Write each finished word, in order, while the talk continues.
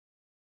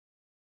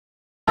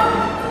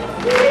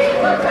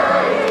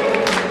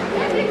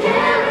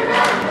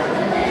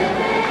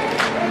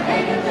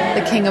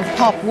King of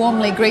Pop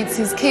warmly greets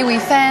his Kiwi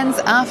fans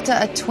after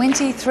a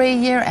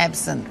 23-year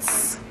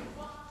absence.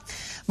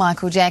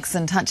 Michael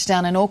Jackson touched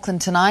down in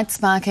Auckland tonight,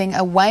 sparking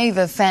a wave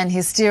of fan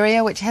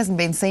hysteria which hasn't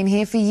been seen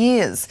here for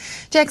years.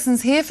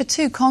 Jackson's here for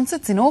 2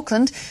 concerts in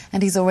Auckland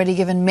and he's already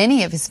given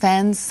many of his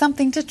fans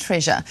something to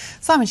treasure.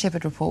 Simon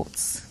Shepherd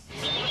reports.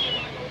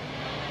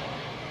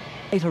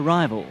 Late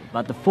arrival,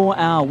 but the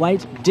 4-hour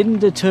wait didn't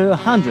deter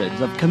hundreds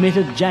of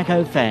committed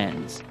Jacko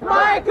fans.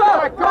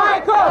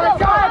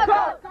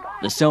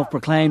 The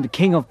self-proclaimed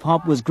King of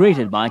Pop was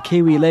greeted by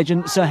Kiwi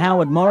legend Sir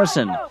Howard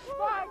Morrison.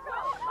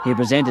 He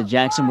presented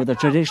Jackson with a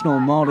traditional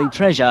Māori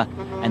treasure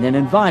and then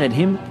invited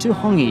him to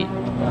hongi.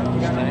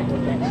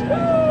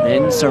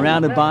 Then,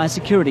 surrounded by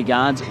security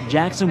guards,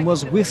 Jackson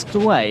was whisked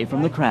away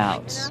from the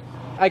crowds.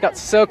 I got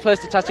so close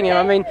to touching him.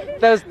 I mean,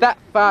 that was that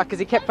far because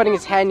he kept putting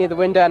his hand near the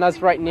window and I was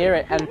right near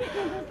it, and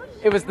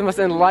it was the most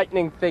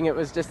enlightening thing. It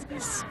was just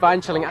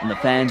spine-chilling. And the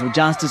fans were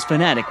just as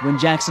fanatic when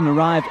Jackson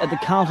arrived at the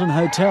Carlton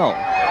Hotel.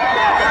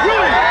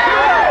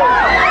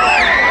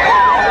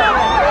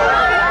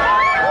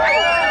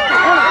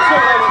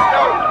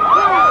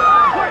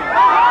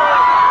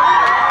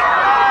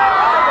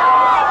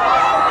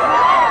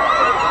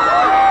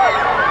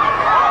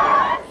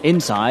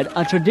 Inside,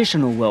 a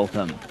traditional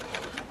welcome.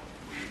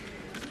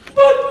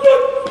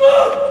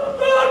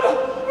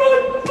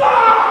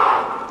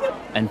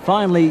 And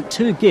finally,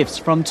 2 gifts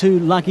from 2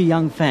 lucky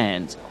young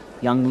fans.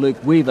 Young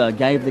Luke Weaver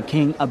gave the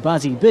King a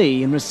buzzy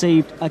bee and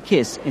received a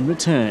kiss in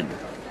return.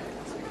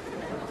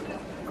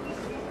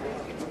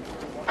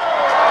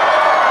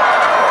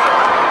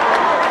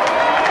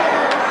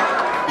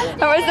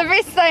 It was the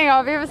best thing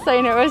I've ever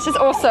seen. It was just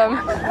awesome.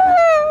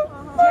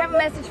 Do you have a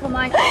message for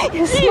Michael?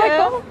 Yes,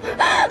 Michael.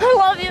 I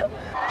love you.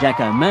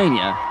 Jacko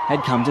Mania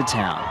had come to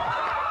town.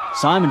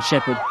 Simon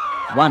Shepherd,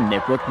 One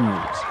Network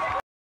News.